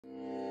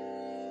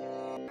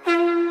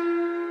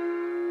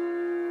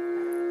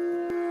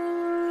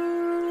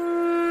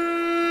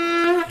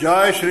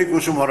Jai Shri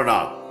Kusum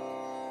Haranath.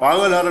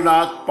 Pagal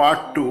Haranath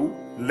Part 2,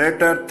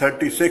 Letter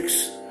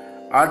 36,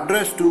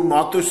 addressed to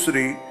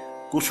Matushri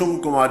Kusum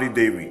Kumari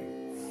Devi.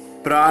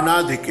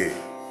 Pranadhike,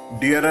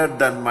 dearer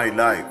than my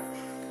life.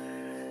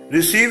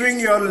 Receiving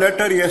your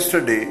letter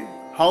yesterday,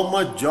 how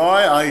much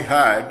joy I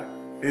had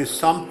is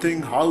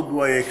something how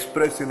do I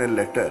express in a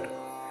letter.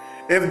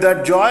 If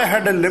that joy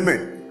had a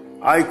limit,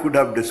 I could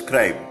have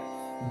described.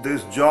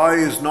 This joy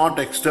is not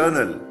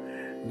external.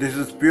 This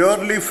is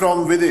purely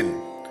from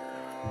within.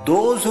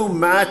 Those who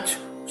match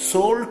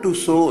soul to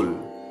soul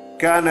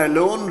can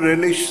alone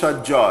relish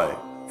such joy.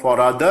 For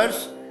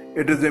others,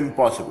 it is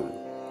impossible.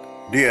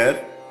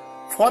 Dear,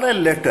 for a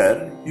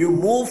letter, you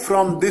move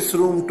from this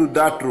room to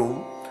that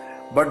room,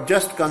 but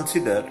just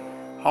consider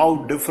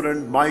how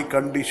different my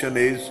condition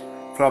is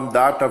from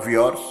that of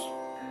yours.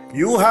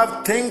 You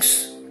have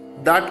things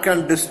that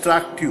can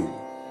distract you,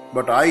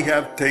 but I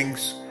have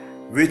things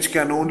which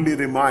can only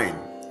remind.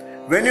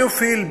 When you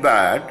feel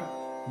bad,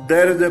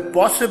 there is a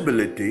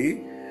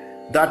possibility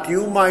that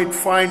you might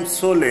find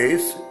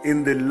solace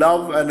in the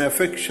love and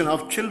affection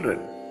of children.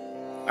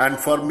 And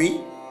for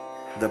me,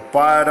 the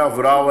pyre of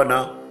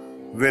Ravana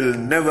will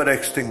never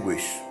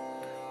extinguish.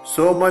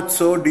 So much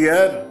so,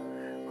 dear,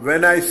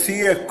 when I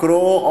see a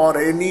crow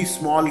or any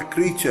small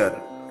creature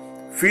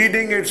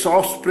feeding its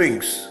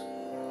offsprings,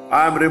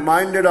 I am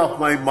reminded of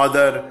my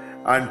mother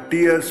and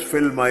tears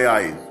fill my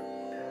eyes.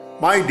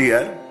 My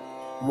dear,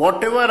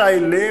 whatever I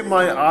lay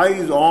my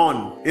eyes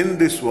on in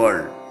this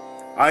world,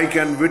 I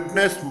can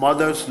witness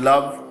mother's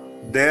love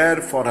there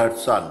for her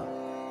son.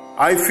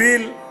 I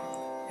feel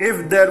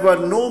if there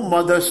were no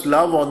mother's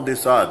love on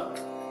this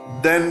earth,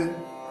 then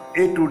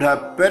it would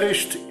have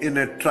perished in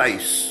a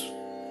trice.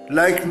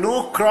 Like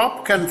no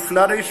crop can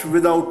flourish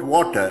without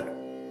water,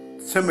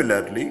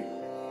 similarly,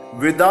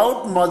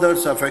 without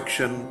mother's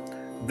affection,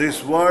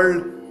 this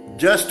world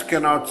just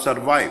cannot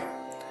survive.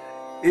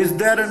 Is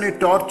there any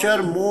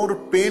torture more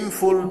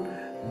painful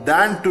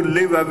than to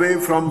live away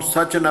from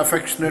such an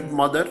affectionate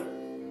mother?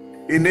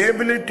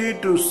 Inability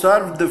to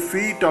serve the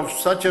feet of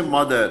such a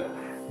mother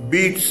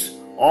beats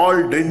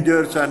all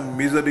dangers and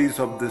miseries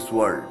of this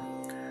world.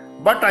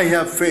 But I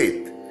have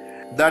faith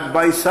that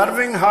by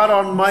serving her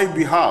on my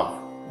behalf,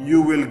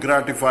 you will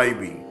gratify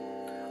me.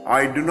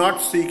 I do not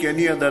seek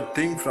any other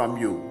thing from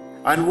you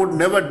and would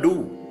never do.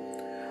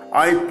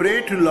 I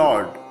pray to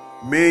Lord,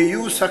 may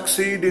you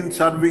succeed in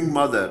serving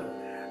mother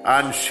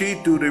and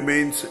she too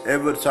remains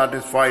ever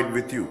satisfied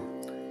with you.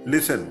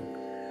 Listen,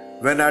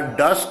 when at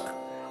dusk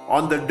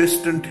on the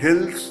distant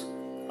hills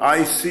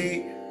I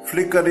see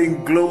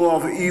flickering glow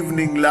of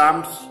evening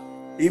lamps,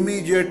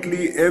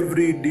 immediately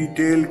every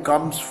detail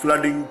comes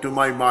flooding to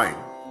my mind.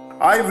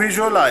 I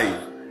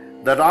visualize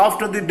that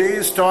after the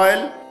day's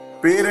toil,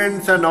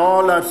 parents and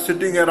all are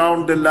sitting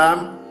around the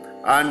lamp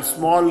and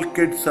small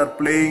kids are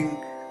playing,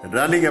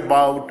 running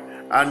about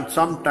and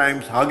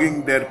sometimes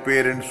hugging their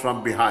parents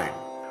from behind.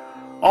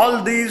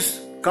 All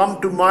these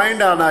come to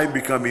mind and I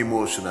become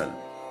emotional.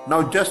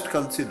 Now just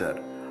consider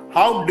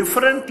how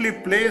differently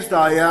placed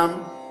I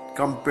am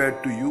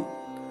compared to you.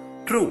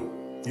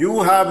 True,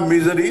 you have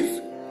miseries,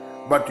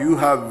 but you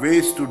have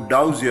ways to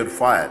douse your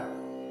fire.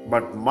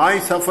 But my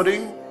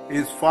suffering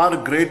is far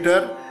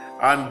greater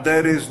and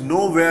there is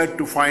nowhere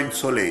to find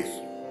solace.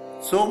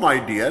 So my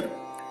dear,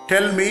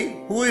 tell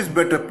me who is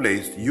better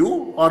placed,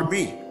 you or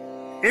me?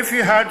 If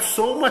you had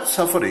so much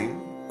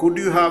suffering, could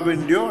you have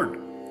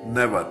endured?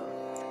 Never.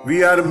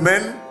 We are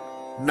men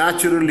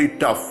naturally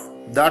tough.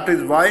 That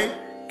is why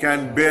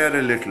can bear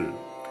a little.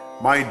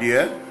 My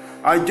dear,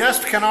 I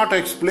just cannot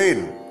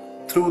explain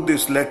through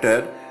this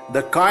letter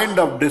the kind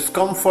of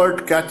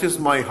discomfort catches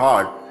my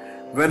heart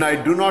when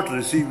I do not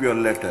receive your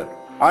letter.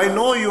 I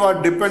know you are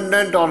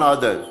dependent on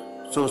others,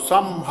 so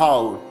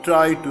somehow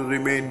try to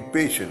remain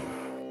patient.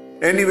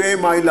 Anyway,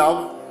 my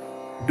love,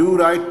 do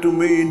write to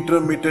me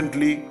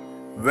intermittently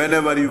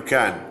whenever you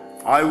can.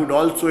 I would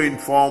also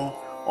inform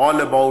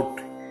all about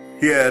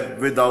here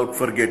without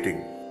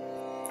forgetting.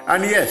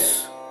 And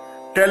yes,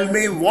 tell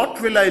me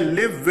what will I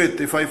live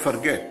with if I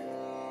forget?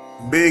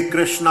 May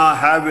Krishna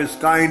have his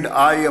kind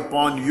eye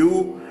upon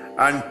you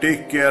and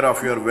take care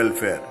of your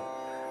welfare.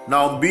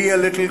 Now be a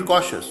little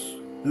cautious.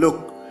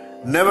 Look,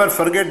 never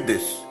forget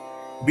this.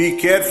 Be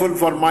careful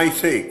for my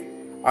sake.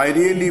 I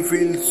really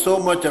feel so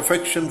much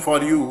affection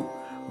for you,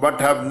 but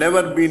have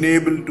never been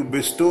able to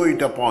bestow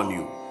it upon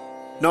you.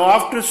 Now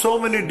after so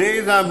many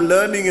days I am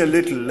learning a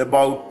little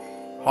about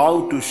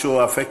how to show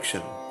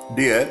affection.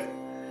 Dear,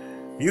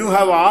 you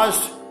have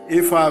asked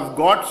if I have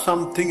got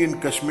something in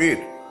Kashmir.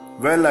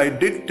 Well, I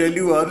did tell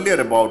you earlier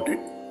about it.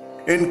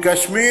 In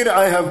Kashmir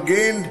I have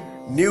gained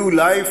new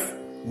life,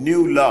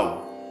 new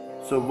love.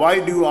 So why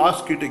do you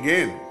ask it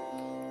again?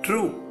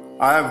 True,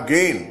 I have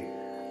gained,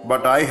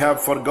 but I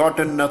have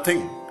forgotten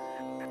nothing.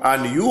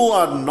 And you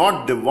are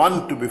not the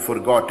one to be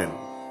forgotten.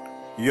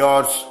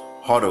 Yours,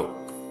 Haro.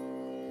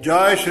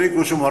 Jai Shri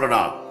Kusum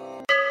Haranath.